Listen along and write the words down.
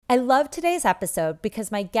I love today's episode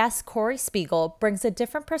because my guest, Corey Spiegel, brings a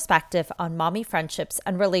different perspective on mommy friendships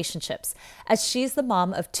and relationships, as she's the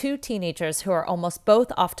mom of two teenagers who are almost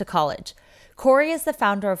both off to college. Corey is the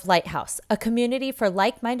founder of Lighthouse, a community for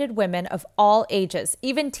like-minded women of all ages,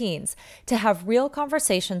 even teens, to have real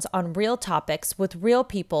conversations on real topics with real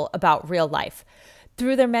people about real life.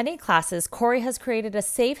 Through their many classes, Corey has created a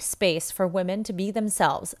safe space for women to be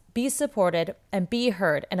themselves, be supported, and be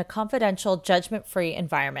heard in a confidential, judgment-free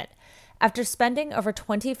environment. After spending over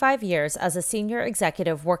 25 years as a senior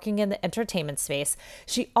executive working in the entertainment space,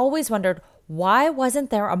 she always wondered, why wasn't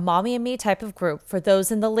there a mommy and me type of group for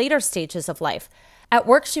those in the later stages of life? At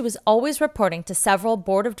work, she was always reporting to several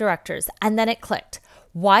board of directors, and then it clicked.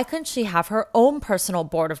 Why couldn't she have her own personal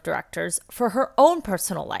board of directors for her own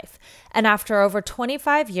personal life? And after over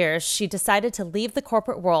 25 years, she decided to leave the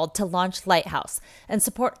corporate world to launch Lighthouse and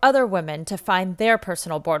support other women to find their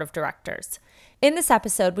personal board of directors. In this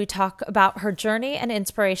episode, we talk about her journey and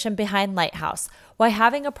inspiration behind Lighthouse, why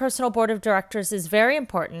having a personal board of directors is very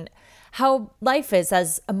important, how life is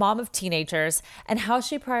as a mom of teenagers, and how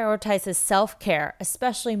she prioritizes self-care,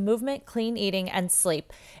 especially movement, clean eating, and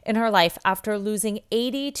sleep in her life after losing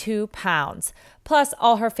 82 pounds, plus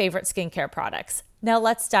all her favorite skincare products. Now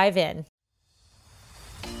let's dive in.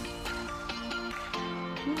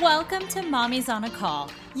 Welcome to Mommy's on a Call,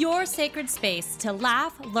 your sacred space to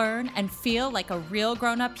laugh, learn, and feel like a real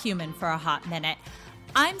grown-up human for a hot minute.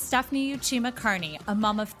 I'm Stephanie Uchima Carney, a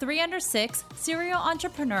mom of 3 under 6, serial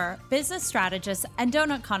entrepreneur, business strategist, and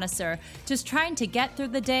donut connoisseur, just trying to get through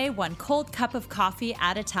the day one cold cup of coffee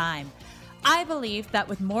at a time. I believe that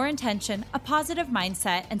with more intention, a positive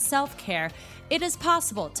mindset, and self-care, it is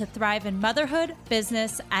possible to thrive in motherhood,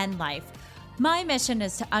 business, and life. My mission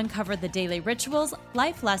is to uncover the daily rituals,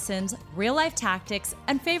 life lessons, real-life tactics,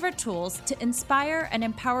 and favorite tools to inspire and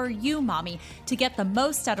empower you, mommy, to get the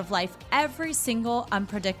most out of life every single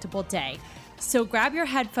unpredictable day. So grab your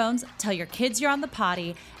headphones, tell your kids you're on the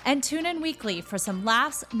potty, and tune in weekly for some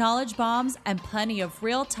laughs, knowledge bombs, and plenty of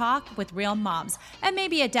real talk with real moms, and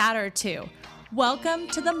maybe a dad or two. Welcome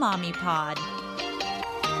to the Mommy Pod.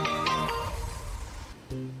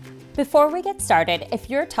 Before we get started, if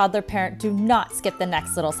you're a toddler parent, do not skip the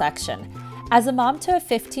next little section. As a mom to a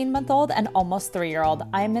 15-month-old and almost 3-year-old,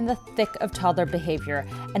 I am in the thick of toddler behavior.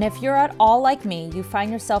 And if you're at all like me, you find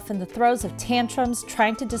yourself in the throes of tantrums,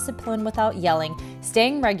 trying to discipline without yelling,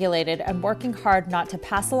 staying regulated, and working hard not to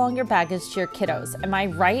pass along your baggage to your kiddos. Am I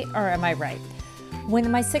right or am I right?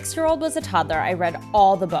 When my 6-year-old was a toddler, I read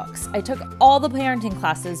all the books. I took all the parenting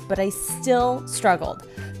classes, but I still struggled.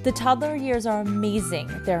 The toddler years are amazing.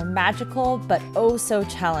 They're magical, but oh so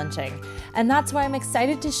challenging. And that's why I'm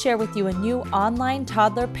excited to share with you a new online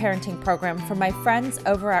toddler parenting program for my friends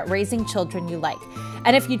over at Raising Children You Like.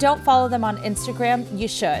 And if you don't follow them on Instagram, you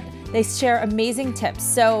should. They share amazing tips,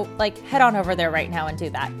 so head on over there right now and do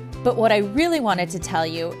that. But what I really wanted to tell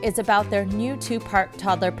you is about their new 2-part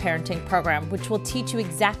toddler parenting program, which will teach you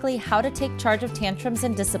exactly how to take charge of tantrums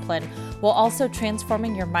and discipline while also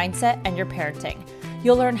transforming your mindset and your parenting.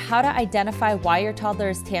 You'll learn how to identify why your toddler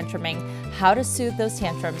is tantruming, how to soothe those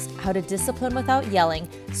tantrums, how to discipline without yelling,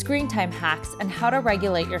 screen time hacks, and how to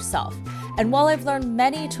regulate yourself. And while I've learned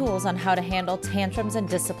many tools on how to handle tantrums and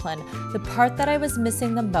discipline, the part that I was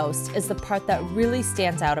missing the most is the part that really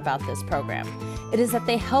stands out about this program. It is that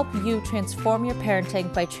they help you transform your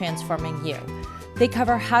parenting by transforming you. They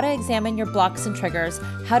cover how to examine your blocks and triggers,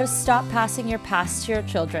 how to stop passing your past to your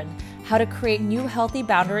children, how to create new healthy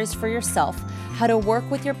boundaries for yourself, how to work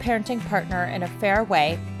with your parenting partner in a fair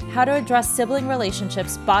way, how to address sibling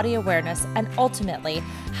relationships, body awareness, and ultimately,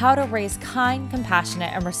 how to raise kind,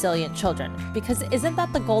 compassionate, and resilient children. Because isn't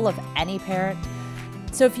that the goal of any parent?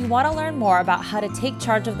 So if you want to learn more about how to take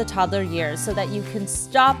charge of the toddler years so that you can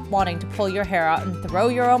stop wanting to pull your hair out and throw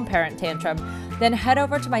your own parent tantrum, then head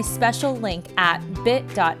over to my special link at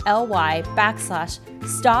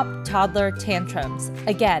bit.ly/stoptoddlertantrums.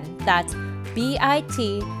 Again, that's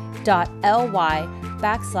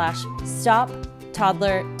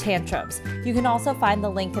bit.ly/stoptoddlertantrums. You can also find the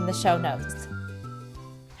link in the show notes.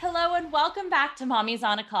 Hello and welcome back to Mommy's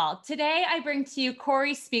on a Call. Today I bring to you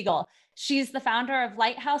Corey Spiegel. She's the founder of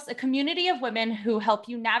Lighthouse, a community of women who help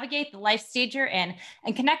you navigate the life stage you're in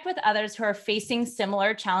and connect with others who are facing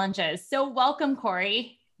similar challenges. So welcome,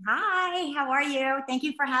 Corey. Hi, how are you? Thank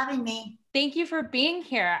you for having me. Thank you for being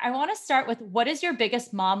here. I want to start with, what is your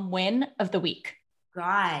biggest mom win of the week?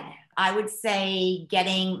 God, I would say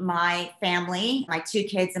getting my family, my 2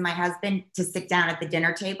 kids and my husband, to sit down at the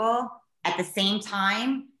dinner table at the same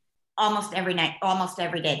time almost every night, almost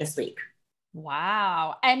every day this week.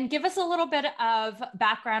 Wow. And give us a little bit of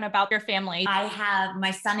background about your family.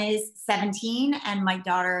 My son is 17 and my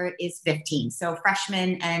daughter is 15. So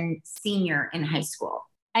freshman and senior in high school.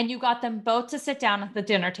 And you got them both to sit down at the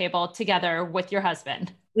dinner table together with your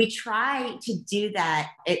husband. We try to do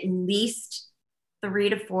that at least 3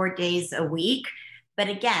 to 4 days a week. But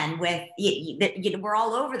again, we're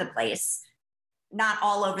all over the place. Not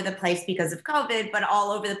all over the place because of COVID, but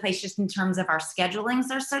all over the place just in terms of our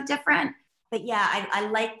schedulings are so different. But yeah, I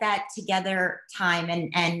like that together time.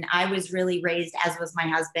 And I was really raised, as was my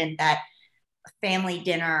husband, that family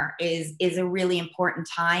dinner is a really important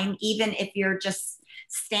time. Even if you're just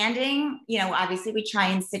standing, obviously we try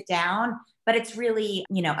and sit down, but it's really,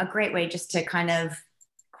 a great way just to kind of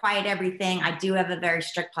quiet everything. I do have a very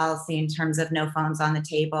strict policy in terms of no phones on the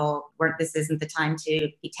table, where this isn't the time to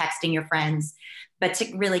be texting your friends, but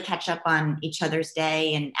to really catch up on each other's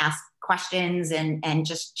day and ask questions and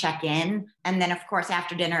just check in. And then of course,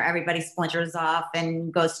 after dinner, everybody splinters off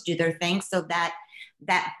and goes to do their thing. So that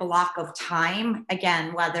block of time,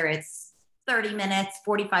 again, whether it's 30 minutes,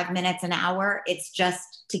 45 minutes, an hour, it's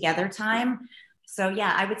just together time. So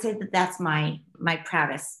yeah, I would say that that's my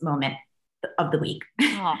proudest moment of the week.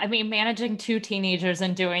 Oh, I mean, managing two teenagers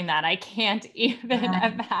and doing that, I can't even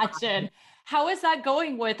imagine. How is that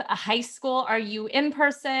going with a high school? Are you in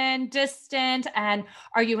person, distant, and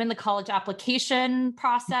are you in the college application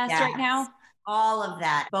process right Yes, now? all of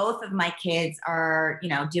that. Both of my kids are,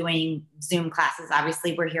 doing Zoom classes.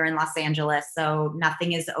 Obviously, we're here in Los Angeles, so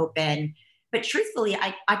nothing is open. But truthfully,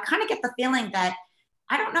 I kind of get the feeling that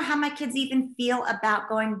I don't know how my kids even feel about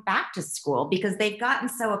going back to school because they've gotten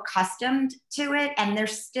so accustomed to it. And they're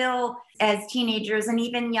still, as teenagers and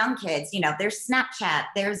even young kids, there's Snapchat,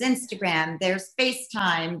 there's Instagram, there's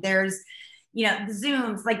FaceTime, there's, the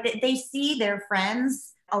Zooms. Like they see their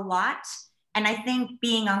friends a lot. And I think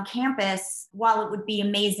being on campus, while it would be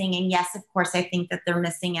amazing, and yes, of course, I think that they're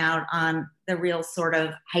missing out on the real sort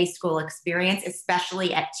of high school experience,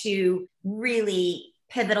 especially at two really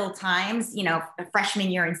pivotal times,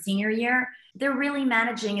 freshman year and senior year. They're really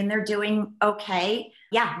managing and they're doing okay.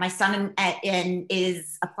 Yeah, my son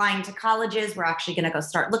is applying to colleges. We're actually going to go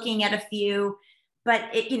start looking at a few. But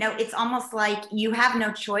it's almost like you have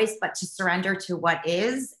no choice but to surrender to what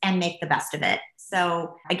is and make the best of it.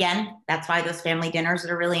 So again, that's why those family dinners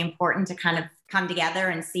are really important, to kind of come together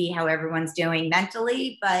and see how everyone's doing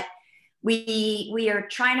mentally. But we are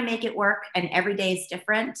trying to make it work, and every day is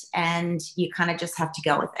different, and you kind of just have to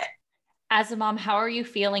go with it. As a mom, how are you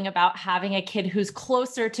feeling about having a kid who's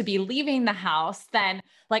closer to be leaving the house than,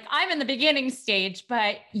 like, I'm in the beginning stage,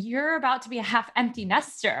 but you're about to be a half empty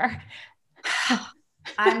nester?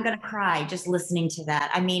 I'm going to cry just listening to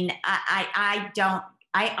that. I mean, I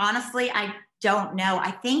don't know.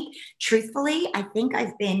 I think, truthfully, I've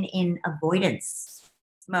been in avoidance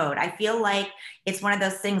mode. I feel like it's one of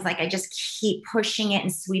those things, like I just keep pushing it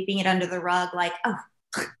and sweeping it under the rug. Like, oh,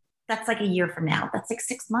 that's like a year from now. That's like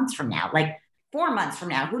 6 months from now, like 4 months from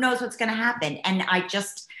now. Who knows what's going to happen? And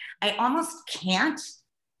I almost can't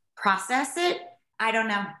process it. I don't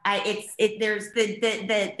know. There's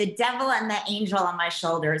the devil and the angel on my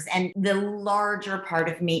shoulders, and the larger part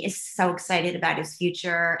of me is so excited about his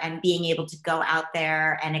future and being able to go out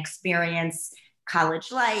there and experience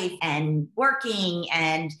college life and working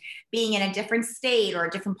and being in a different state or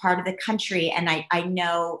a different part of the country. And I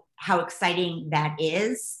know how exciting that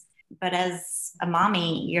is. But as a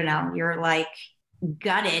mommy, you're like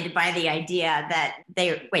gutted by the idea that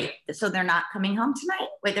so they're not coming home tonight?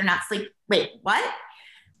 Wait, they're not sleep. Wait, what?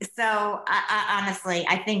 So I honestly,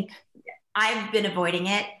 I think I've been avoiding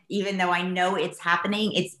it, even though I know it's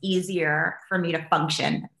happening. It's easier for me to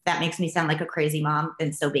function. If that makes me sound like a crazy mom,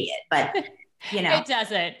 then so be it. But It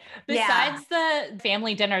doesn't. Besides the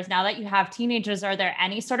family dinners, now that you have teenagers, are there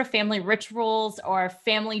any sort of family rituals or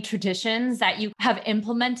family traditions that you have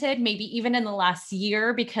implemented, maybe even in the last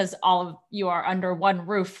year, because all of you are under one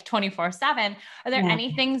roof 24/7? Are there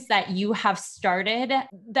any things that you have started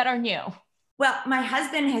that are new? Well, my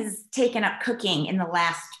husband has taken up cooking in the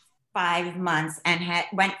last 5 months and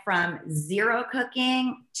went from zero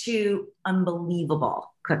cooking to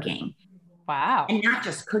unbelievable cooking. Wow. And not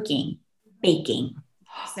just cooking, baking.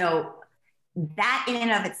 So that in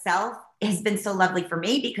and of itself has been so lovely for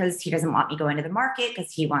me, because he doesn't want me going to the market,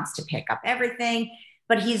 because he wants to pick up everything.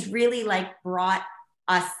 But he's really brought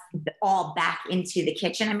us all back into the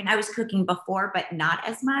kitchen. I mean, I was cooking before, but not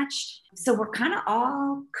as much. So we're kind of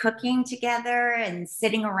all cooking together and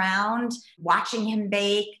sitting around, watching him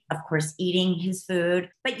bake, of course, eating his food.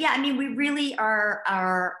 But yeah, I mean, we really are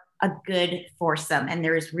a good foursome. And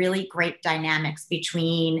there's really great dynamics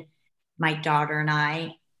between my daughter and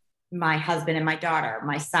I. my husband and my daughter,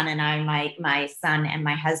 my son and I, my son and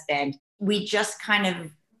my husband. We just kind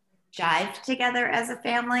of jive together as a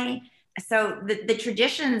family. So the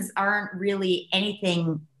traditions aren't really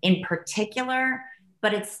anything in particular,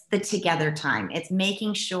 but it's the together time. It's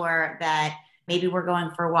making sure that maybe we're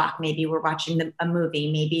going for a walk, maybe we're watching a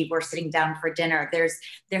movie, maybe we're sitting down for dinner.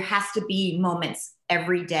 There has to be moments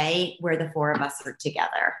every day where the four of us are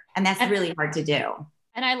together. And that's really hard to do.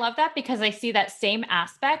 And I love that because I see that same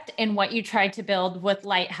aspect in what you tried to build with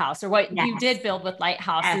Lighthouse, or what you did build with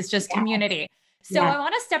Lighthouse, is just community. So I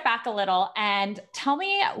want to step back a little and tell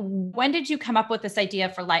me, when did you come up with this idea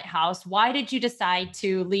for Lighthouse? Why did you decide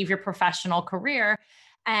to leave your professional career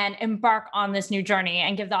and embark on this new journey,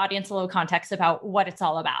 and give the audience a little context about what it's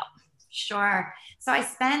all about? Sure. So I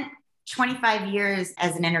spent 25 years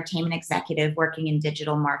as an entertainment executive working in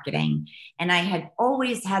digital marketing. And I had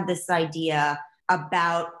always had this idea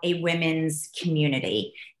about a women's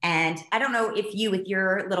community. And I don't know if you, with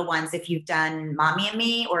your little ones, if you've done Mommy and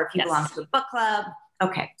Me, or if you belong to a book club.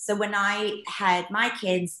 Okay. So when I had my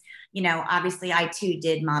kids, obviously I too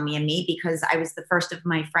did Mommy and Me, because I was the first of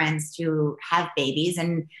my friends to have babies.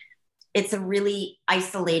 And it's a really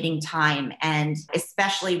isolating time. And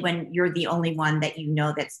especially when you're the only one that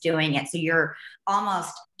that's doing it. So you're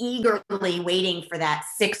almost eagerly waiting for that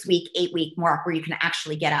 6-week, 8-week mark where you can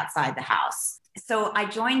actually get outside the house. So I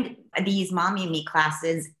joined these Mommy and Me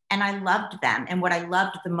classes, and I loved them. And what I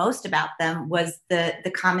loved the most about them was the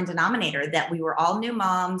common denominator, that we were all new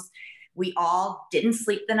moms. We all didn't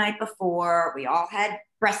sleep the night before. We all had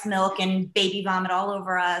breast milk and baby vomit all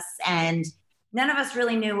over us. And none of us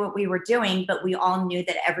really knew what we were doing, but we all knew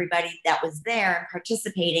that everybody that was there and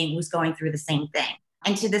participating was going through the same thing.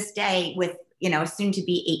 And to this day, with, a soon to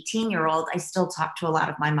be 18-year-old, I still talk to a lot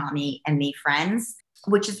of my Mommy and Me friends,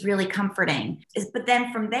 which is really comforting. But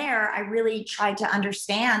then from there, I really tried to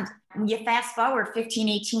understand, you fast forward 15,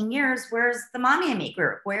 18 years, where's the Mommy and Me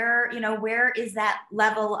group? Where is that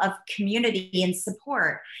level of community and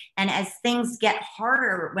support? And as things get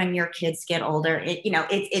harder when your kids get older,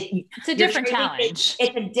 it's a different challenge.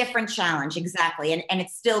 It's a different challenge. Exactly. And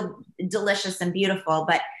it's still delicious and beautiful,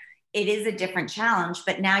 but it is a different challenge.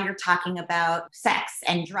 But now you're talking about sex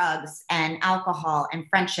and drugs and alcohol and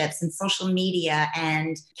friendships and social media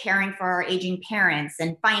and caring for our aging parents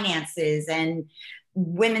and finances and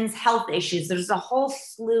women's health issues. There's a whole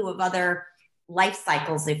slew of other life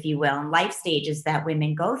cycles, if you will, and life stages that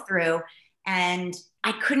women go through. And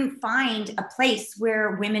I couldn't find a place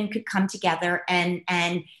where women could come together and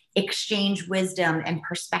exchange wisdom and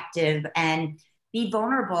perspective and be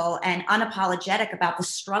vulnerable and unapologetic about the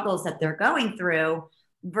struggles that they're going through,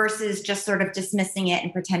 versus just sort of dismissing it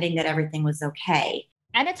and pretending that everything was okay.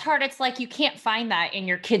 And it's hard. It's like you can't find that in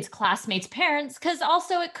your kids' classmates' parents, because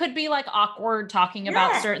also it could be like awkward talking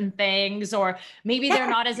about certain things, or maybe they're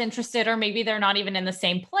not as interested, or maybe they're not even in the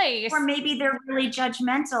same place. Or maybe they're really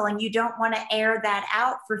judgmental and you don't want to air that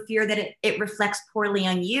out for fear that it reflects poorly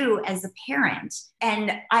on you as a parent.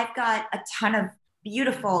 And I've got a ton of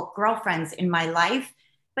beautiful girlfriends in my life,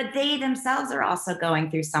 but they themselves are also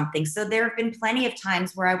going through something. So there have been plenty of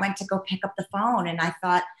times where I went to go pick up the phone and I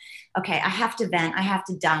thought, okay, I have to vent, I have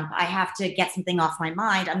to dump, I have to get something off my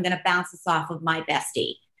mind. I'm going to bounce this off of my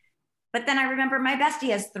bestie. But then I remember my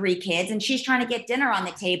bestie has 3 kids and she's trying to get dinner on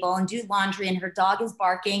the table and do laundry, and her dog is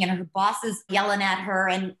barking and her boss is yelling at her.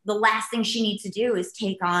 And the last thing she needs to do is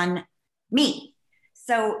take on me.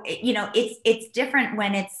 So, it's different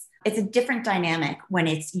when it's a different dynamic when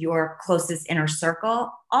it's your closest inner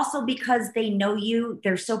circle. Also because they know you,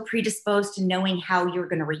 they're so predisposed to knowing how you're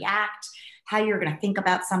going to react, how you're going to think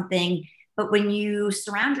about something. But when you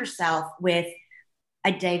surround yourself with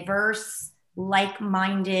a diverse,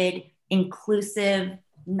 like-minded, inclusive,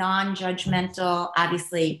 non-judgmental,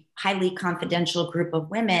 obviously highly confidential group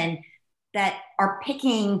of women that are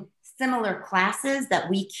picking similar classes that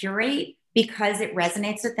we curate because it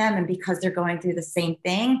resonates with them and because they're going through the same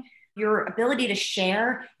thing, your ability to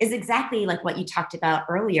share is exactly like what you talked about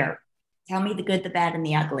earlier. Tell me the good, the bad, and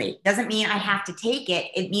the ugly. Doesn't mean I have to take it.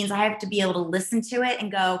 It means I have to be able to listen to it and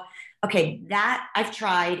go, okay, that I've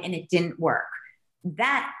tried and it didn't work.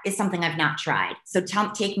 That is something I've not tried. So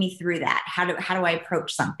take me through that. How do I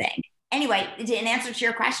approach something? Anyway, in answer to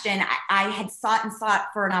your question, I had sought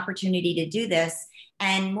for an opportunity to do this.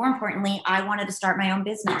 And more importantly, I wanted to start my own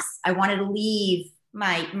business. I wanted to leave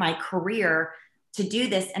my career to do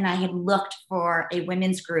this. And I had looked for a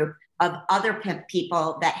women's group of other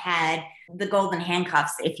people that had the golden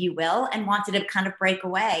handcuffs, if you will, and wanted to kind of break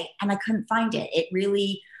away. And I couldn't find it. It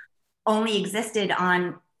really only existed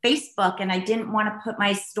on Facebook, and I didn't want to put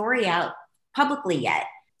my story out publicly yet.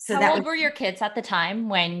 So How old were your kids at the time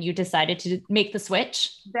when you decided to make the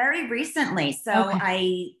switch? very recently. So Okay.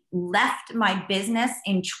 I left my business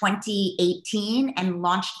in 2018 and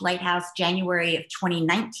launched Lighthouse January of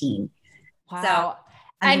 2019. So, Wow.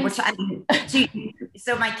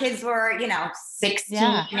 so my kids were, 16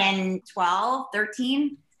 Yeah. and 12,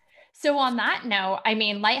 13. So on that note, I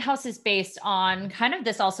mean, Lighthouse is based on kind of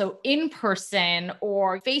this also in-person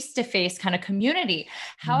or face-to-face kind of community.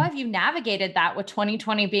 How have you navigated that with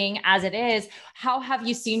 2020 being as it is? How have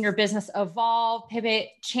you seen your business evolve, pivot,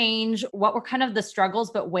 change? What were kind of the struggles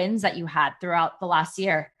but wins that you had throughout the last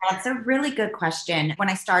year? That's a really good question. When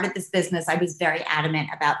I started this business, I was very adamant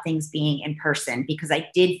about things being in person because I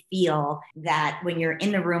did feel that when you're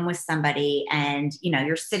in the room with somebody and,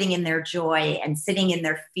 you're sitting in their joy and sitting in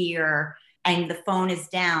their fear and the phone is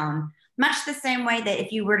down, much the same way that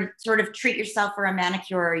if you were to sort of treat yourself for a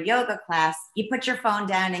manicure or a yoga class, you put your phone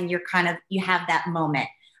down and you have that moment.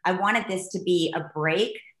 I wanted this to be a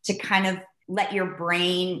break to kind of let your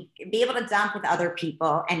brain be able to dump with other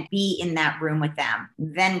people and be in that room with them.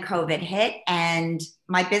 Then COVID hit and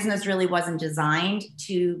my business really wasn't designed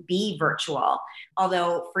to be virtual.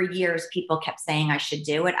 Although for years people kept saying I should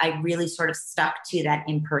do it, I really sort of stuck to that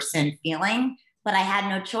in-person feeling, but I had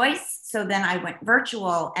no choice. So then I went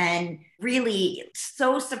virtual and really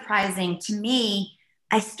so surprising to me,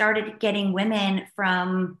 I started getting women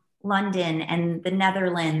from London and the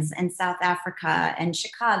Netherlands and South Africa and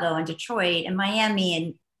Chicago and Detroit and Miami.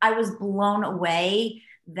 And I was blown away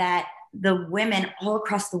that the women all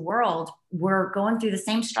across the world were going through the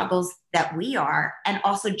same struggles that we are and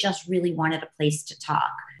also just really wanted a place to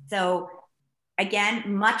talk. So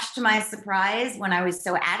again, much to my surprise, when I was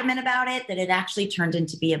so adamant about it, that it actually turned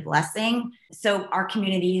into be a blessing. So our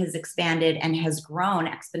community has expanded and has grown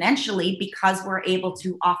exponentially because we're able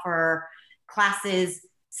to offer classes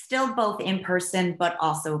still both in person, but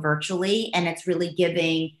also virtually. And it's really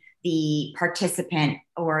giving the participant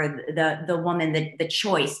or the woman the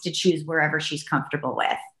choice to choose wherever she's comfortable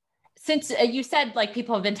with. Since you said like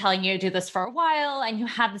people have been telling you to do this for a while and you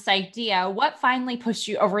had this idea, what finally pushed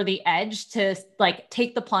you over the edge to like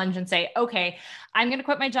take the plunge and say, okay, I'm going to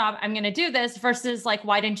quit my job. I'm going to do this versus like,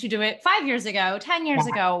 why didn't you do it 5 years ago, 10 years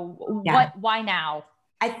ago? Why now?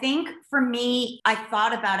 I think for me, I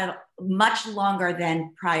thought about it much longer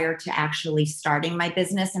than prior to actually starting my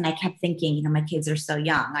business. And I kept thinking, my kids are so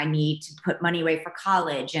young. I need to put money away for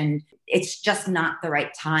college and it's just not the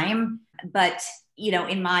right time. But,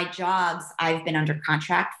 in my jobs, I've been under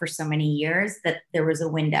contract for so many years that there was a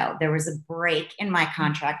window, there was a break in my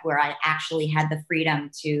contract where I actually had the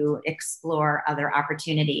freedom to explore other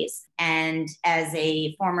opportunities. And as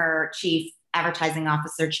a former chief advertising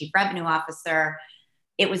officer, chief revenue officer,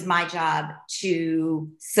 it was my job to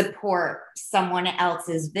support someone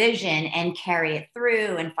else's vision and carry it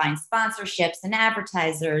through and find sponsorships and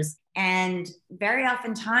advertisers. And very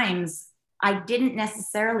oftentimes, I didn't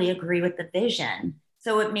necessarily agree with the vision.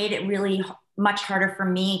 So it made it really much harder for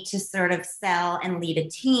me to sort of sell and lead a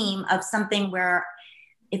team of something where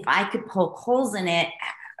if I could poke holes in it,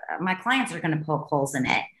 my clients are going to poke holes in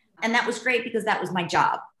it. And that was great because that was my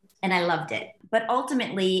job and I loved it. But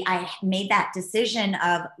ultimately, I made that decision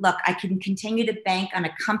of, look, I can continue to bank on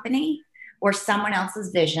a company or someone else's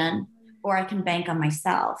vision, or I can bank on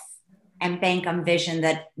myself and bank on vision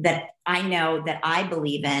that I know that I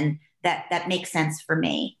believe in, that makes sense for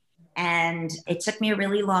me. And it took me a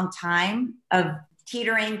really long time of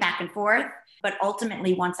teetering back and forth. But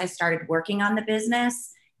ultimately, once I started working on the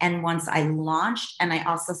business and once I launched, and I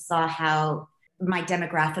also saw how my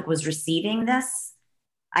demographic was receiving this,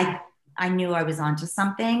 I knew I was onto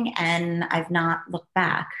something and I've not looked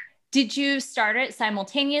back. Did you start it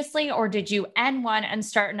simultaneously or did you end one and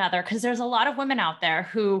start another? Because there's a lot of women out there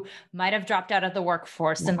who might have dropped out of the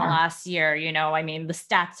workforce in the last year. I mean, the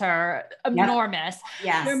stats are enormous.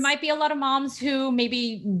 Yes. There might be a lot of moms who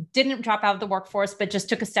maybe didn't drop out of the workforce, but just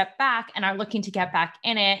took a step back and are looking to get back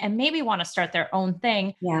in it and maybe want to start their own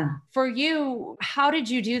thing. Yeah. For you, how did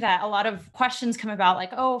you do that? A lot of questions come about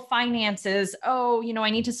like, oh, finances. Oh, I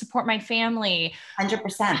need to support my family.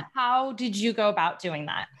 100%. How did you go about doing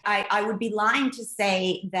that? I would be lying to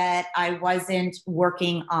say that I wasn't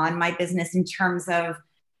working on my business in terms of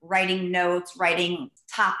writing notes, writing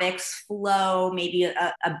topics, flow, maybe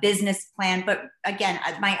a business plan. But again,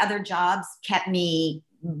 my other jobs kept me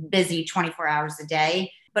busy 24 hours a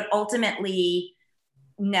day. But ultimately,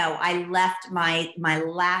 no, I left my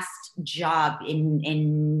last job in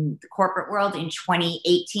the corporate world in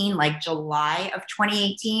 2018, like July of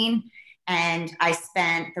 2018. And I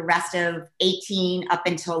spent the rest of 18 up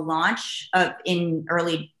until launch in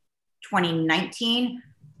early 2019,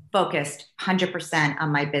 focused 100%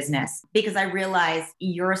 on my business because I realized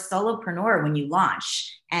you're a solopreneur when you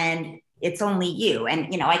launch and it's only you.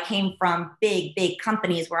 And, I came from big, big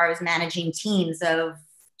companies where I was managing teams of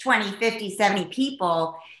 20, 50, 70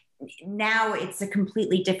 people. Now it's a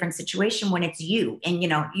completely different situation when it's you. And,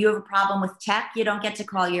 you have a problem with tech, you don't get to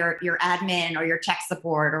call your admin or your tech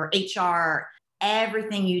support or HR.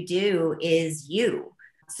 Everything you do is you.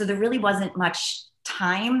 So there really wasn't much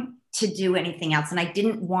time to do anything else. And I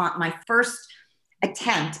didn't want my first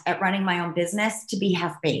attempt at running my own business to be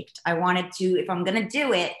half-baked. I wanted to, if I'm going to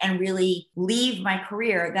do it and really leave my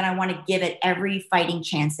career, then I want to give it every fighting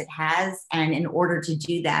chance it has. And in order to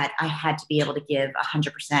do that, I had to be able to give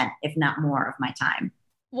 100%, if not more, of my time.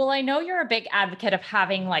 Well, I know you're a big advocate of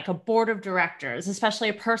having like a board of directors, especially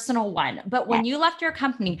a personal one. But when you left your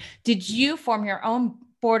company, did you form your own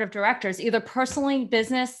board of directors, either personally,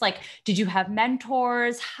 business? Like, did you have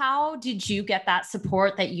mentors? How did you get that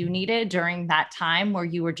support that you needed during that time where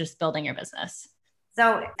you were just building your business?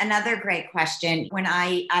 So another great question. When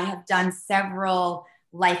I have done several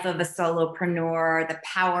Life of a Solopreneur, the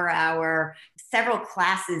Power Hour, several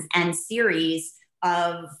classes and series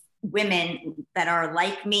of women that are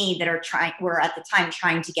like me that were at the time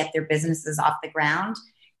trying to get their businesses off the ground.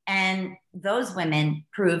 And those women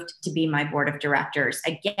proved to be my board of directors,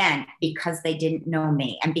 again, because they didn't know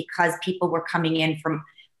me and because people were coming in from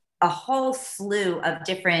a whole slew of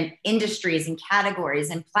different industries and categories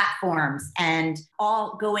and platforms and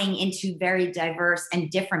all going into very diverse and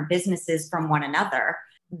different businesses from one another.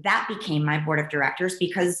 That became my board of directors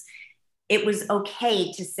because it was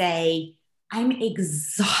okay to say, I'm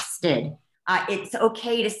exhausted. It's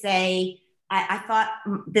okay to say, I thought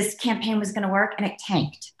this campaign was going to work and it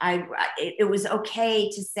tanked. It was okay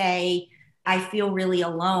to say, I feel really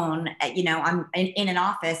alone. I'm in an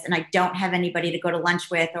office and I don't have anybody to go to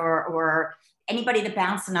lunch with or anybody to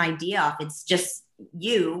bounce an idea off. It's just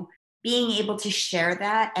you being able to share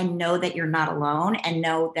that and know that you're not alone and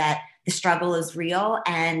know that the struggle is real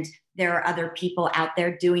and there are other people out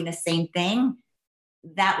there doing the same thing.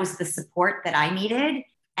 That was the support that I needed.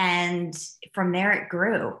 And from there it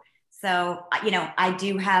grew. So, I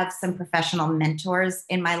do have some professional mentors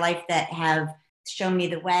in my life that have shown me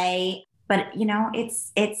the way, but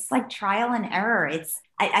it's like trial and error.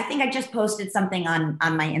 I think I just posted something on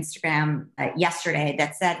my Instagram yesterday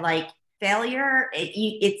that said like failure,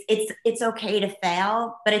 it's okay to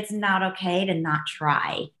fail, but it's not okay to not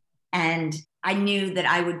try. And I knew that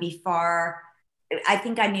I would be I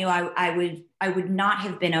think I knew I would not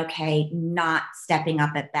have been okay not stepping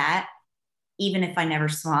up at that, even if I never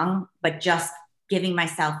swung, but just giving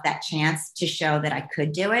myself that chance to show that I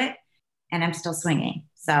could do it. And I'm still swinging.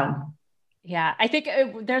 So. Yeah, I think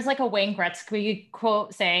there's like a Wayne Gretzky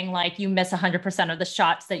quote saying like, you miss 100% of the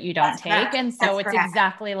shots that you don't take. Correct. And so it's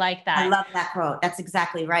exactly like that. I love that quote. That's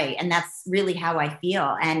exactly right. And that's really how I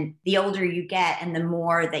feel. And the older you get and the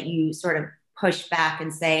more that you sort of push back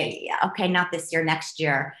and say, okay, not this year, next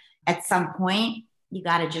year, at some point, you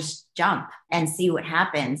got to just jump and see what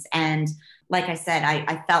happens. And like I said,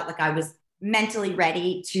 I felt like I was mentally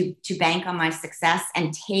ready to bank on my success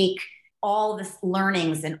and take all the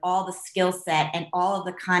learnings and all the skill set and all of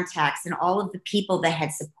the contacts and all of the people that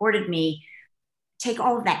had supported me, take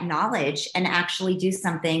all of that knowledge and actually do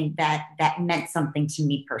something that meant something to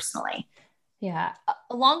me personally. Yeah.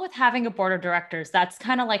 Along with having a board of directors, that's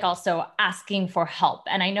kind of like also asking for help.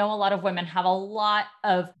 And I know a lot of women have a lot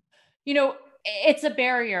of, it's a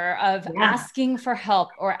barrier of asking for help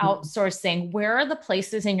or outsourcing. Where are the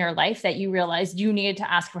places in your life that you realized you needed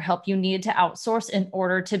to ask for help, you needed to outsource in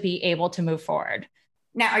order to be able to move forward?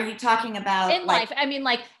 Now, are you talking about in life? I mean,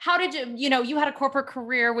 like, how did you, you had a corporate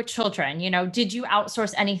career with children, did you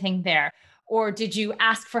outsource anything there? Or did you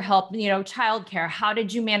ask for help, childcare? How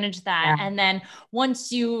did you manage that? Yeah. And then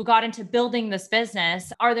once you got into building this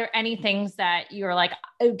business, are there any things that you're like,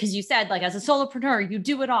 because you said like as a solopreneur, you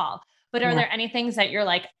do it all. But are there any things that you're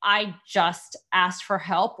like, I just asked for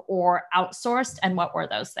help or outsourced? And what were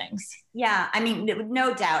those things? Yeah, I mean,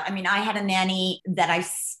 no doubt. I mean, I had a nanny that I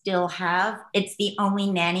still have. It's the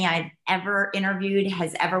only nanny I've ever interviewed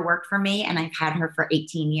has ever worked for me. And I've had her for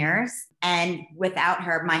 18 years. And without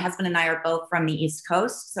her, my husband and I are both from the East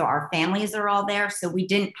Coast. So our families are all there. So we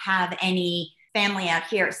didn't have any family out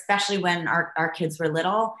here, especially when our kids were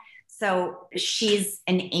little. So she's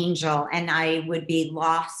an angel and I would be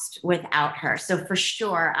lost without her. So for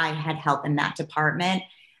sure, I had help in that department.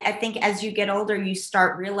 I think as you get older, you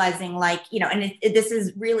start realizing like, and this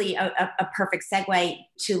is really a perfect segue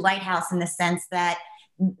to Lighthouse in the sense that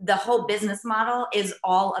the whole business model is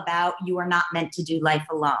all about you are not meant to do life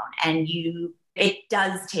alone. And you It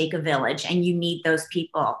does take a village and you need those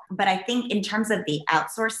people. But I think in terms of the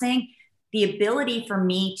outsourcing, the ability for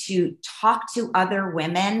me to talk to other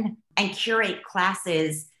women and curate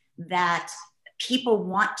classes that people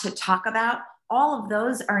want to talk about, all of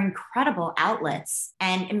those are incredible outlets.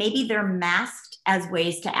 And maybe they're masked as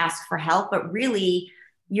ways to ask for help, but really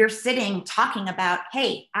you're sitting talking about,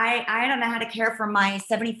 hey, I don't know how to care for my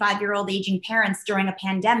 75-year-old aging parents during a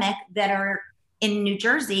pandemic that are in New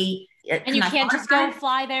Jersey. And you can't just go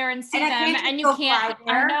fly there and see them. And you can't,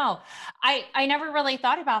 I know. I never really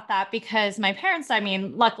thought about that because my parents, I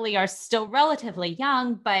mean, luckily are still relatively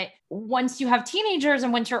young, but once you have teenagers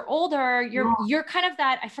and once you're older, you're kind of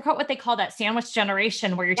that, I forgot what they call that sandwich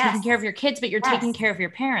generation where you're taking care of your kids, but you're taking care of your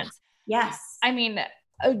parents. Yes. I mean,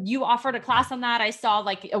 you offered a class on that. I saw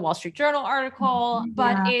like a Wall Street Journal article,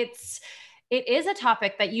 but it is a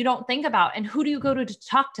topic that you don't think about. And who do you go to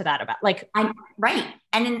talk to that about? Like, right.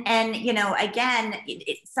 And, you know, again,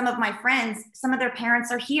 some of my friends, some of their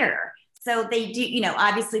parents are here. So they do, you know,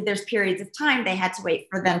 obviously there's periods of time they had to wait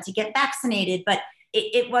for them to get vaccinated, but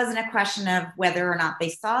it wasn't a question of whether or not they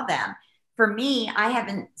saw them. For me, I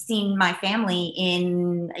haven't seen my family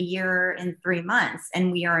in a year and 3 months,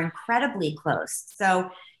 and we are incredibly close. So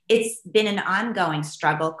it's been an ongoing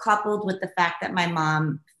struggle, coupled with the fact that my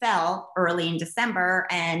mom fell early in December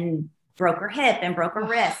and broke her hip and broke her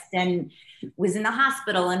wrist and was in the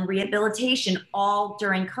hospital and rehabilitation all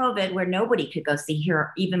during COVID, where nobody could go see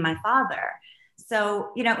her, even my father.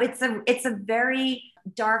 So, you know, it's a very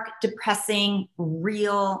dark, depressing,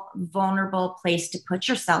 real, vulnerable place to put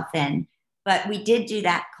yourself in. But we did do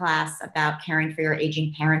that class about caring for your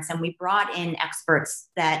aging parents, and we brought in experts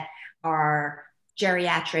that are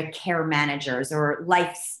geriatric care managers or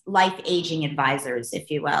life aging advisors, if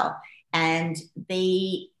you will. And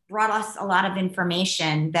they brought us a lot of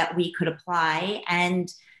information that we could apply,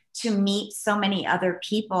 and to meet so many other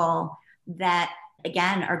people that,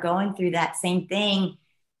 again, are going through that same thing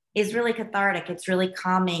is really cathartic. It's really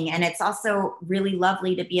calming. And it's also really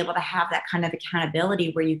lovely to be able to have that kind of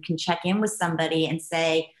accountability where you can check in with somebody and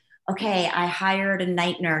say, okay, I hired a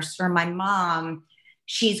night nurse for my mom.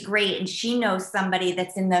 She's great. And she knows somebody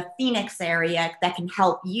that's in the Phoenix area that can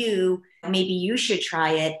help you. Maybe you should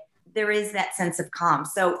try it. There is that sense of calm.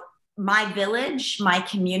 So my village, my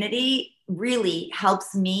community really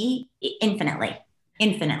helps me infinitely.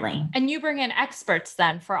 And you bring in experts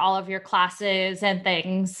then for all of your classes and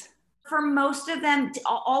things? For most of them,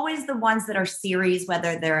 always the ones that are series,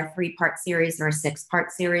 whether they're a 3-part series or a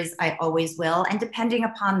 6-part series, I always will. And depending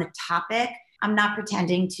upon the topic, I'm not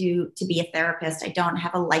pretending to be a therapist. I don't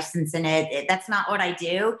have a license in it. That's not what I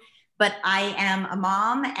do. But I am a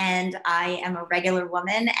mom and I am a regular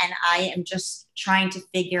woman, and I am just trying to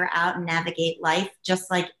figure out and navigate life just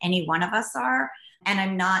like any one of us are. And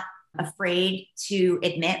I'm not afraid to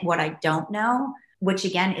admit what I don't know, which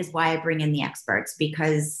again is why I bring in the experts,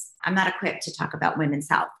 because I'm not equipped to talk about women's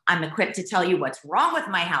health. I'm equipped to tell you what's wrong with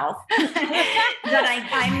my health, but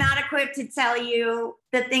I'm not equipped to tell you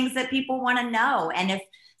the things that people want to know. And if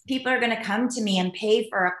people are going to come to me and pay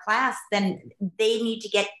for a class, then they need to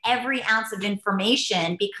get every ounce of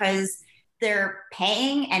information, because they're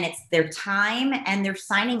paying and it's their time and they're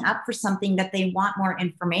signing up for something that they want more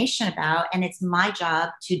information about. And it's my job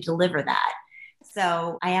to deliver that.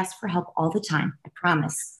 So I ask for help all the time. I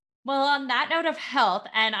promise. Well, on that note of health,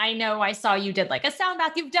 and I know I saw you did like a sound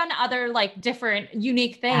bath, you've done other like different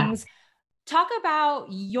unique things. Yeah. Talk about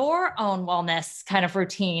your own wellness kind of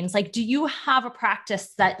routines. Like, do you have a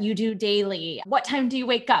practice that you do daily? What time do you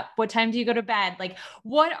wake up? What time do you go to bed? Like,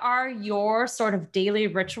 what are your sort of daily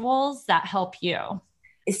rituals that help you?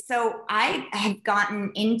 So I have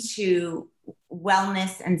gotten into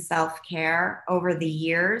wellness and self-care over the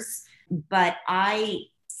yeurs, but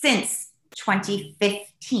since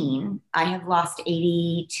 2015, I have lost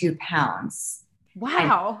 82 pounds.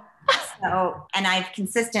 Wow. And I've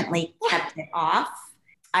consistently kept it off.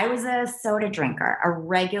 I was a soda drinker, a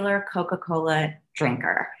regular Coca-Cola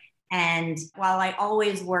drinker. And while I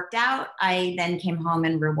always worked out, I then came home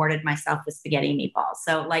and rewarded myself with spaghetti meatballs.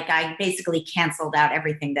 So like I basically canceled out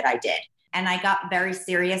everything that I did. And I got very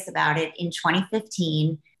serious about it in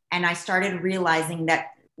 2015. And I started realizing that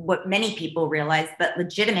what many people realize, but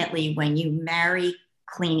legitimately when you marry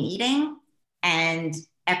clean eating and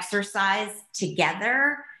exercise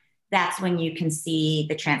together, that's when you can see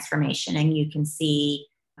the transformation and you can see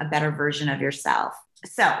a better version of yourself.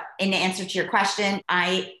 So in answer to your question,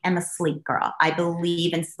 I am a sleep girl. I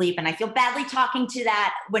believe in sleep, and I feel badly talking to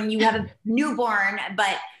that when you have a newborn,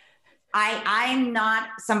 but I'm not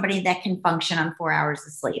somebody that can function on 4 hours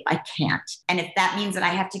of sleep. I can't. And if that means that I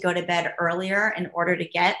have to go to bed earlier in order to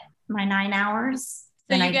get my 9 hours.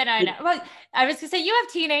 So And you get, well, I was gonna say you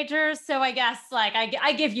have teenagers, so I guess like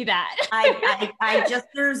I give you that. I just,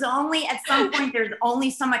 there's only, at some point, there's only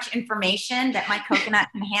so much information that my coconut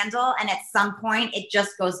can handle. And at some point it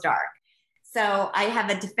just goes dark. So I have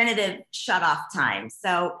a definitive shut off time.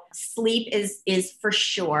 So sleep is for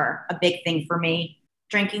sure a big thing for me.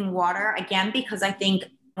 Drinking water, again, because I think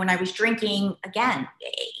when I was drinking, again,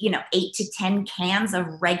 8 to 10 cans of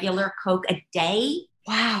regular Coke a day.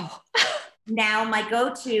 Wow. Now my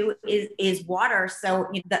go-to is water.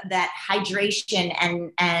 So that hydration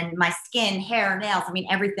and my skin, hair, nails, I mean,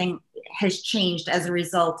 everything has changed as a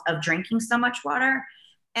result of drinking so much water.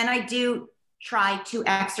 And I do try to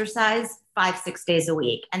exercise 5-6 days a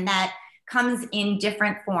week. And that comes in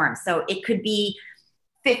different forms. So it could be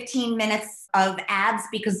 15 minutes of abs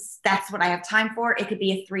because that's what I have time for. It could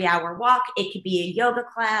be a 3-hour walk. It could be a yoga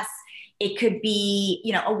class. It could be,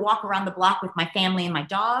 a walk around the block with my family and my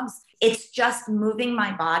dogs. It's just moving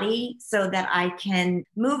my body so that I can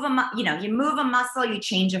move you move a muscle, you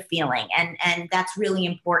change a feeling. And that's really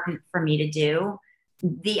important for me to do.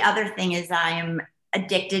 The other thing is I am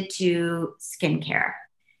addicted to skincare.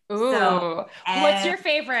 Ooh, so, what's your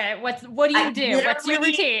favorite? What do you do? What's your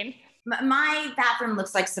routine? My bathroom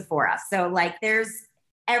looks like Sephora. So like there's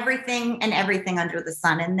everything under the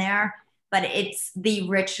sun in there, but it's the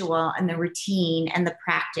ritual and the routine and the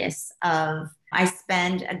practice of, I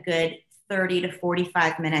spend a good 30 to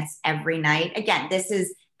 45 minutes every night. Again, this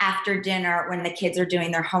is after dinner when the kids are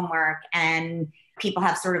doing their homework and people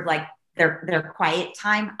have sort of like their quiet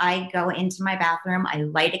time. I go into my bathroom, I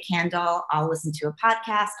light a candle, I'll listen to a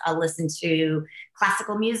podcast, I'll listen to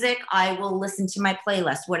classical music, I will listen to my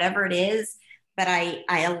playlist, whatever it is, but I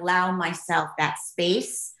allow myself that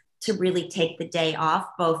space to really take the day off,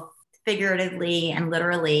 both figuratively and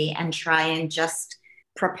literally, and try and just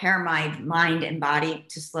prepare my mind and body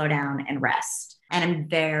to slow down and rest. And I'm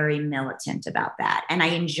very militant about that. And I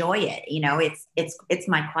enjoy it. It's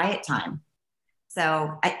my quiet time.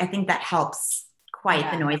 So I think that helps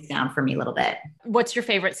quiet the noise down for me a little bit. What's your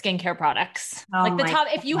favorite skincare products? Like the top,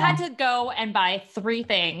 if you had to go and buy 3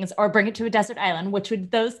 things or bring it to a desert island, which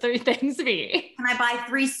would those 3 things be? Can I buy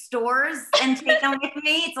 3 stores and take them with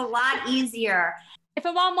me? It's a lot easier. If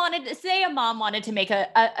a mom wanted to make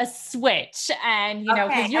a switch and,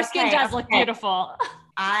 because your skin does look beautiful.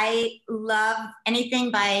 I love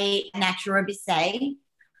anything by Natura Bissé.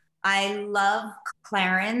 I love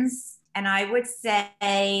Clarins. And I would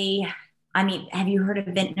say, have you heard of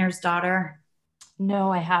Vintner's Daughter?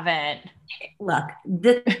 No, I haven't. Look,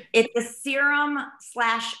 it's a serum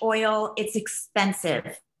 / oil. It's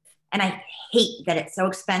expensive. And I hate that it's so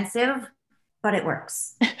expensive, but it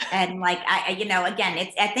works. And like, again,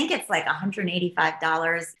 I think it's like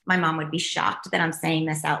 $185. My mom would be shocked that I'm saying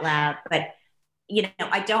this out loud, but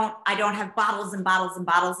I don't have bottles and bottles and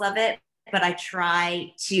bottles of it, but I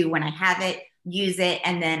try to, when I have it, use it.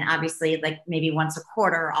 And then obviously like maybe once a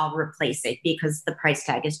quarter, I'll replace it because the price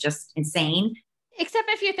tag is just insane. Except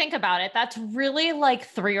if you think about it, that's really like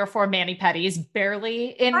 3 or 4 mani-pedis barely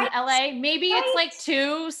in LA. Maybe it's like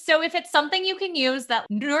 2. So if it's something you can use that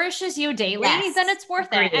nourishes you daily, then it's worth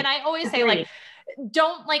it. And I always say like,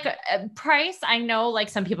 don't like price. I know like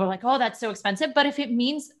some people are like, oh, that's so expensive. But if it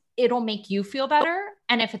means it'll make you feel better,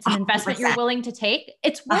 and if it's an investment 100%. You're willing to take,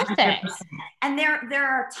 it's worth 100%. It. And there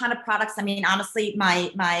are a ton of products. Honestly,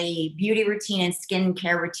 my beauty routine and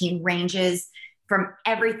skincare routine ranges from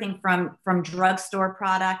everything from drugstore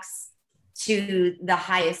products to the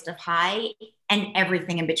highest of high and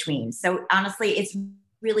everything in between. So honestly, it's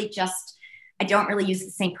really just, I don't really use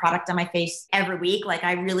the same product on my face every week. Like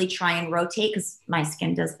I really try and rotate because my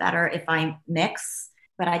skin does better if I mix.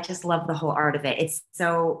 But I just love the whole art of it.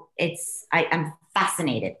 I'm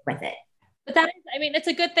fascinated with it. But that is, it's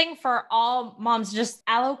a good thing for all moms. Just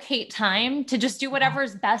allocate time to just do whatever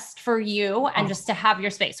is best for you and just to have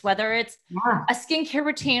your space, whether it's a skincare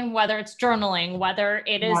routine, whether it's journaling, whether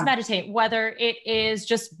it is meditating, whether it is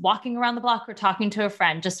just walking around the block or talking to a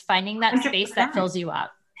friend, just finding that 100%. Space that fills you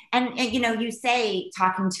up. And you say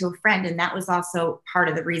talking to a friend, and that was also part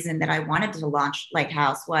of the reason that I wanted to launch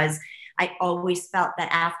Lighthouse was I always felt that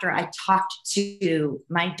after I talked to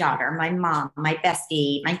my daughter, my mom, my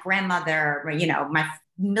bestie, my grandmother, my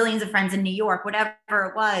millions of friends in New York, whatever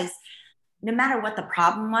it was, no matter what the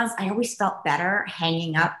problem was, I always felt better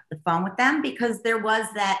hanging up the phone with them because there was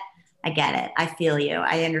that, I get it. I feel you.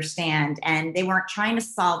 I understand. And they weren't trying to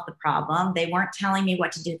solve the problem. They weren't telling me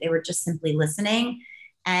what to do. They were just simply listening.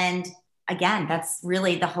 And again, that's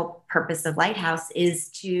really the whole purpose of Lighthouse is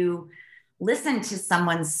to listen to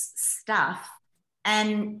someone's stuff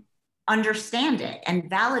and understand it and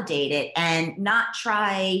validate it and not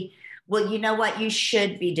try, well, you know what, you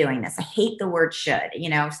should be doing this. I hate the word should,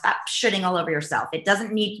 stop shoulding all over yourself. It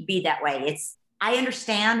doesn't need to be that way. I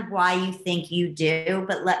understand why you think you do,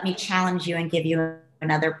 but let me challenge you and give you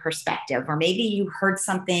another perspective. Or maybe you heard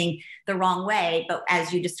something the wrong way, but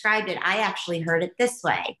as you described it, I actually heard it this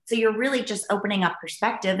way. So you're really just opening up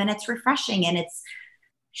perspective, and it's refreshing, and it's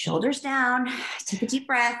shoulders down, take a deep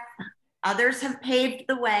breath. Others have paved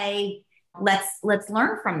the way. Let's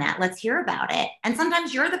learn from that. Let's hear about it. And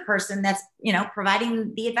sometimes you're the person that's,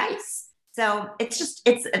 providing the advice. So it's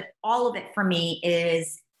all of it for me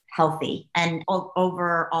is healthy. And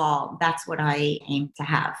overall, that's what I aim to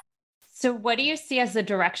have. So what do you see as the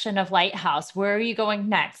direction of Lighthouse? Where are you going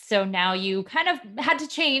next? So now you kind of had to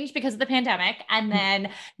change because of the pandemic. And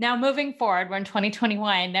then now moving forward, we're in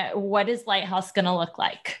 2021. What is Lighthouse going to look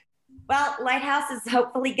like? Well, Lighthouse is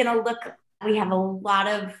hopefully going to we have a lot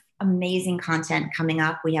of amazing content coming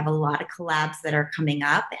up. We have a lot of collabs that are coming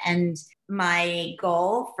up. And my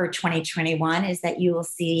goal for 2021 is that you will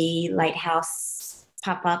see Lighthouse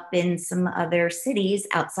pop up in some other cities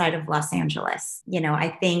outside of Los Angeles. I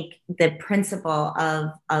think the principle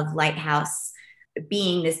of Lighthouse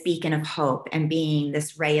being this beacon of hope and being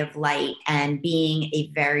this ray of light and being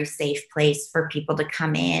a very safe place for people to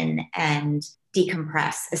come in and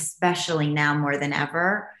decompress, especially now more than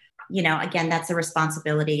ever. Again, that's a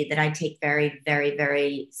responsibility that I take very, very,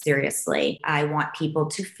 very seriously. I want people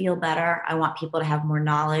to feel better. I want people to have more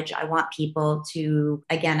knowledge. I want people to,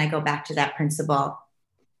 again, I go back to that principle.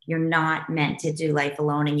 You're not meant to do life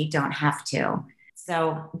alone, and you don't have to.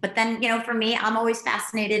 So, but then, for me, I'm always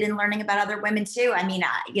fascinated in learning about other women too. I mean,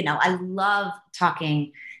 I love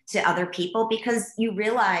talking to other people because you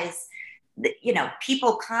realize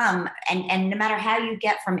people come and no matter how you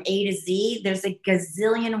get from A to Z, there's a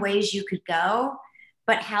gazillion ways you could go,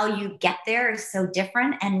 but how you get there is so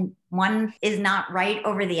different. And one is not right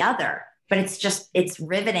over the other, but it's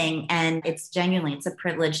riveting. And it's a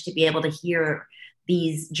privilege to be able to hear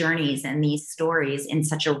these journeys and these stories in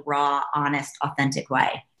such a raw, honest, authentic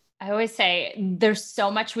way. I always say there's so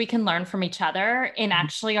much we can learn from each other in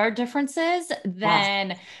actually our differences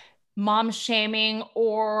than mom shaming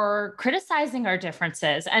or criticizing our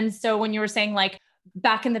differences. And so when you were saying like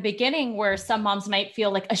back in the beginning where some moms might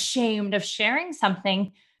feel like ashamed of sharing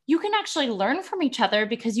something, you can actually learn from each other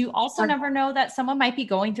because you also never know that someone might be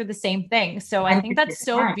going through the same thing. So I think that's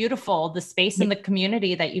so beautiful, the space and the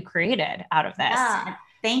community that you created out of this. Yeah,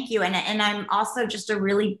 thank you. And I'm also just a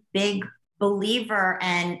really big believer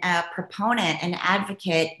and a proponent and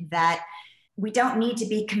advocate that we don't need to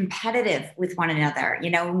be competitive with one another.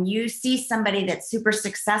 When you see somebody that's super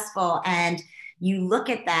successful and you look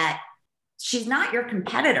at that, she's not your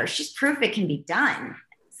competitor. She's proof it can be done.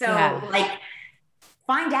 So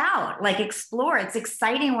find out, explore. It's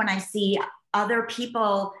exciting when I see other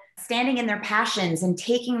people standing in their passions and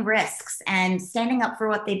taking risks and standing up for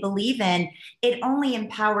what they believe in. It only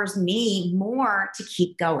empowers me more to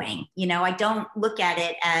keep going. I don't look at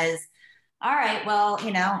it as, all right, well,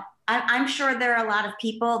 I'm sure there are a lot of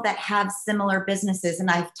people that have similar businesses, and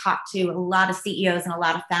I've talked to a lot of CEOs and a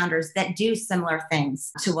lot of founders that do similar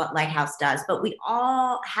things to what Lighthouse does, but we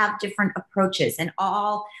all have different approaches, and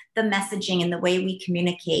all the messaging and the way we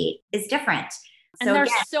communicate is different. And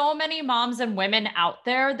there's so many moms and women out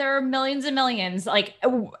there. There are millions and millions, like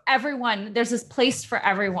everyone, there's this place for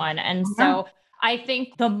everyone. And so I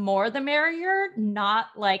think the more the merrier, not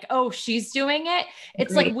like, oh, she's doing it.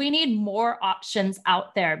 It's like, we need more options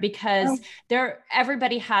out there because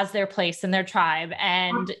everybody has their place in their tribe,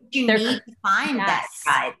 and you need to find that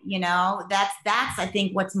tribe. That's, I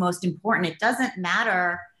think, what's most important. It doesn't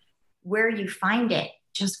matter where you find it,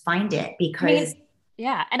 just find it because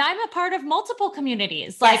yeah. And I'm a part of multiple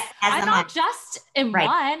communities. I'm not just in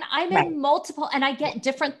one, I'm in multiple, and I get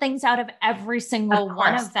different things out of every single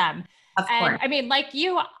one of them. And I mean, like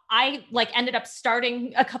you, I ended up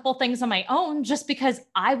starting a couple things on my own just because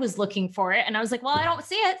I was looking for it. And I was like, well, I don't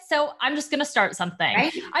see it. So I'm just going to start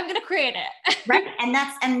something. I'm going to create it. Right.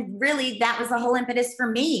 And really that was the whole impetus for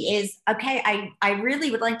me is, okay, I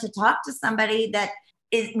really would like to talk to somebody that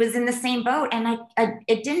was in the same boat, and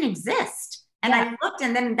it didn't exist. And I looked,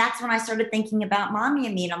 and then that's when I started thinking about Mommy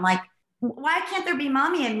and Me. And I'm like, why can't there be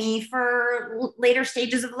Mommy and Me for later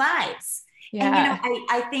stages of lives? Yeah. And,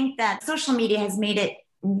 I think that social media has made it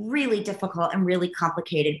really difficult and really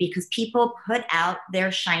complicated because people put out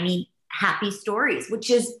their shiny, happy stories,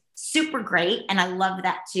 which is super great. And I love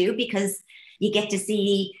that too, because you get to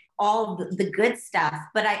see all the good stuff.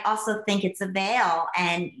 But I also think it's a veil,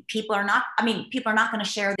 and people are not going to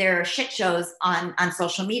share their shit shows on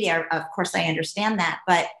social media. Of course, I understand that.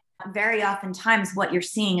 But very oftentimes what you're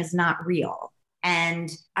seeing is not real. And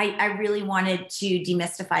I really wanted to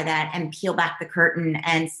demystify that and peel back the curtain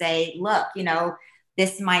and say, look,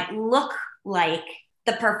 this might look like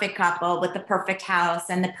the perfect couple with the perfect house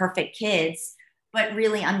and the perfect kids, but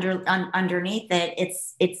really underneath it,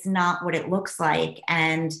 it's not what it looks like.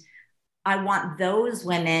 And I want those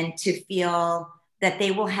women to feel that they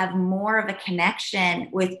will have more of a connection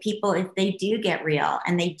with people if they do get real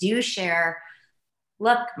and they do share,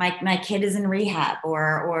 look, my kid is in rehab,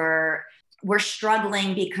 or we're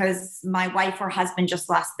struggling because my wife or husband just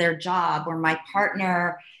lost their job, or my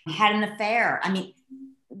partner had an affair. I mean,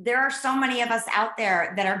 there are so many of us out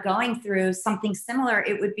there that are going through something similar.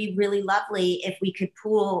 It would be really lovely if we could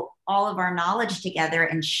pool all of our knowledge together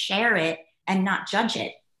and share it and not judge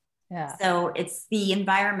it. Yeah. So it's the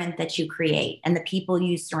environment that you create and the people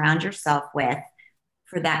you surround yourself with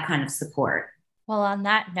for that kind of support. Well, on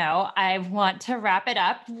that note, I want to wrap it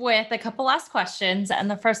up with a couple last questions. And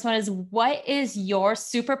the first one is, what is your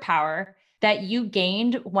superpower that you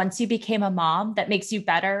gained once you became a mom that makes you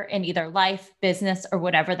better in either life, business, or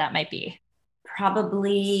whatever that might be?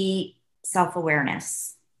 Probably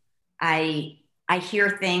self-awareness. I hear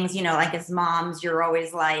things, like as moms, you're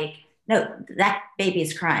always like, no, that baby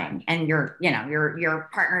is crying. And your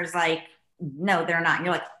partner's like, no, they're not. And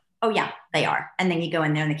you're like, oh yeah, they are. And then you go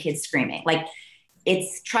in there and the kid's screaming. Like,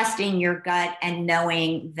 it's trusting your gut and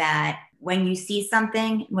knowing that when you see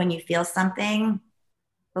something, when you feel something,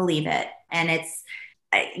 believe it. And it's,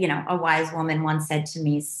 a wise woman once said to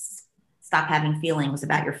me, stop having feelings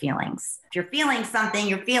about your feelings. If you're feeling something,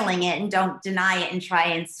 you're feeling it, and don't deny it and try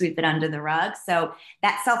and sweep it under the rug. So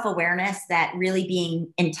that self-awareness, that really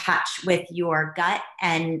being in touch with your gut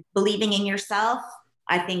and believing in yourself,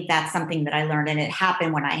 I think that's something that I learned, and it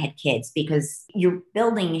happened when I had kids, because you're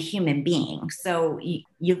building a human being. So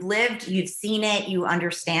you've lived, you've seen it, you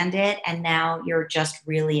understand it, and now you're just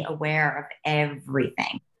really aware of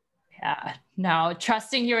everything. Yeah, no,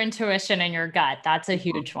 trusting your intuition and your gut. That's a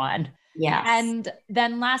huge one. Yes. And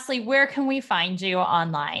then lastly, where can we find you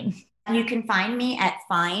online? You can find me at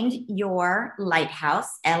Find Your Lighthouse,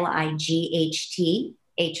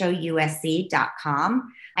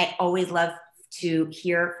 LIGHTHOUSE.com. I always love to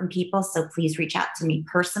hear from people, so please reach out to me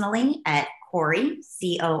personally at Corey,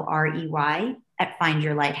 COREY, at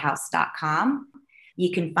findyourlighthouse.com.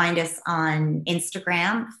 You can find us on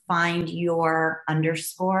Instagram,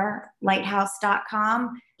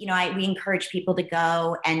 findyour_lighthouse.com. We encourage people to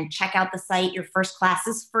go and check out the site. Your first class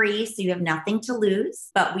is free, so you have nothing to lose.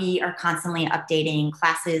 But we are constantly updating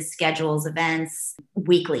classes, schedules, events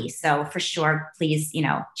weekly. So for sure, please,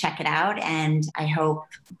 check it out. And I hope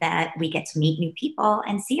that we get to meet new people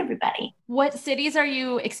and see everybody. What cities are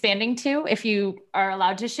you expanding to, if you are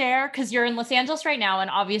allowed to share? Because you're in Los Angeles right now and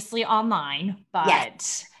obviously online, but...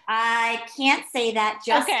 Yes. I can't say that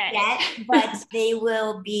just yet, but they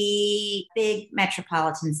will be big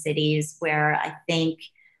metropolitan cities where I think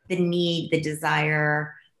the need, the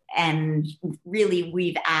desire, and really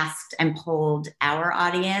we've asked and polled our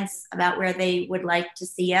audience about where they would like to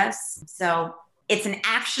see us. So it's an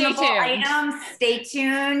actionable item. Stay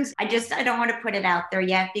tuned. I don't want to put it out there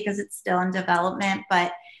yet because it's still in development,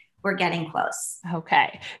 but we're getting close.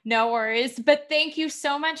 Okay. No worries. But thank you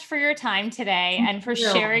so much for your time today and for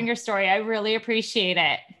sharing your story. I really appreciate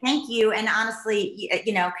it. Thank you. And honestly,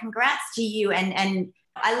 congrats to you. And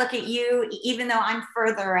I look at you, even though I'm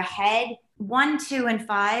further ahead, 1, 2, and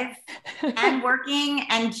 5, and working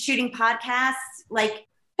and shooting podcasts, like,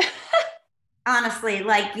 honestly,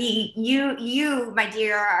 like you, my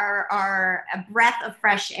dear, are a breath of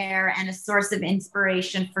fresh air and a source of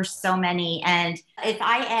inspiration for so many. And if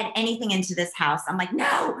I add anything into this house, I'm like,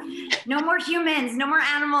 no more humans, no more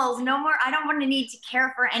animals, no more. I don't want to need to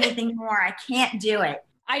care for anything more. I can't do it.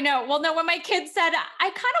 I know. Well, no, when my kids said, I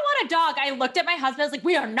kind of want a dog, I looked at my husband. I was like,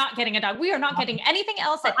 we are not getting a dog. We are not getting anything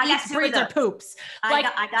else that eats, breeds, or poops. I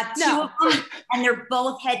got 2 of them, and they're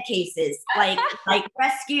both head cases, like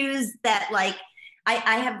rescues that, like,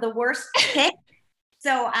 I have the worst pick.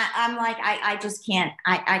 So I'm like, I just can't,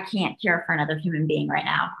 I can't care for another human being right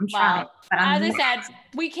now. I'm trying. But as I said,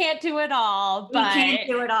 we can't do it all. But we can't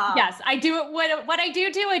do it all. Yes, I do it. What I do,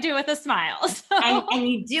 I do with a smile. So. And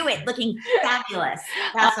you do it looking fabulous.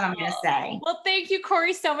 That's what I'm going to say. Well, thank you,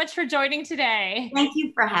 Corey, so much for joining today. Thank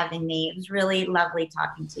you for having me. It was really lovely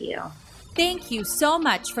talking to you. Thank you so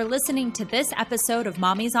much for listening to this episode of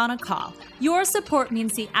Mommy's on a Call. Your support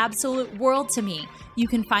means the absolute world to me. You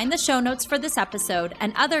can find the show notes for this episode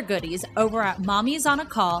and other goodies over at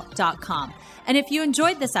mommysonacall.com. And if you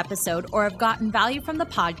enjoyed this episode or have gotten value from the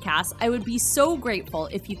podcast, I would be so grateful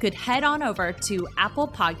if you could head on over to Apple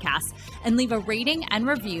Podcasts and leave a rating and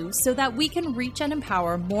review so that we can reach and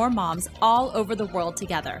empower more moms all over the world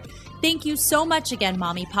together. Thank you so much again,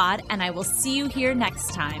 Mommy Pod, and I will see you here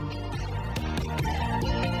next time.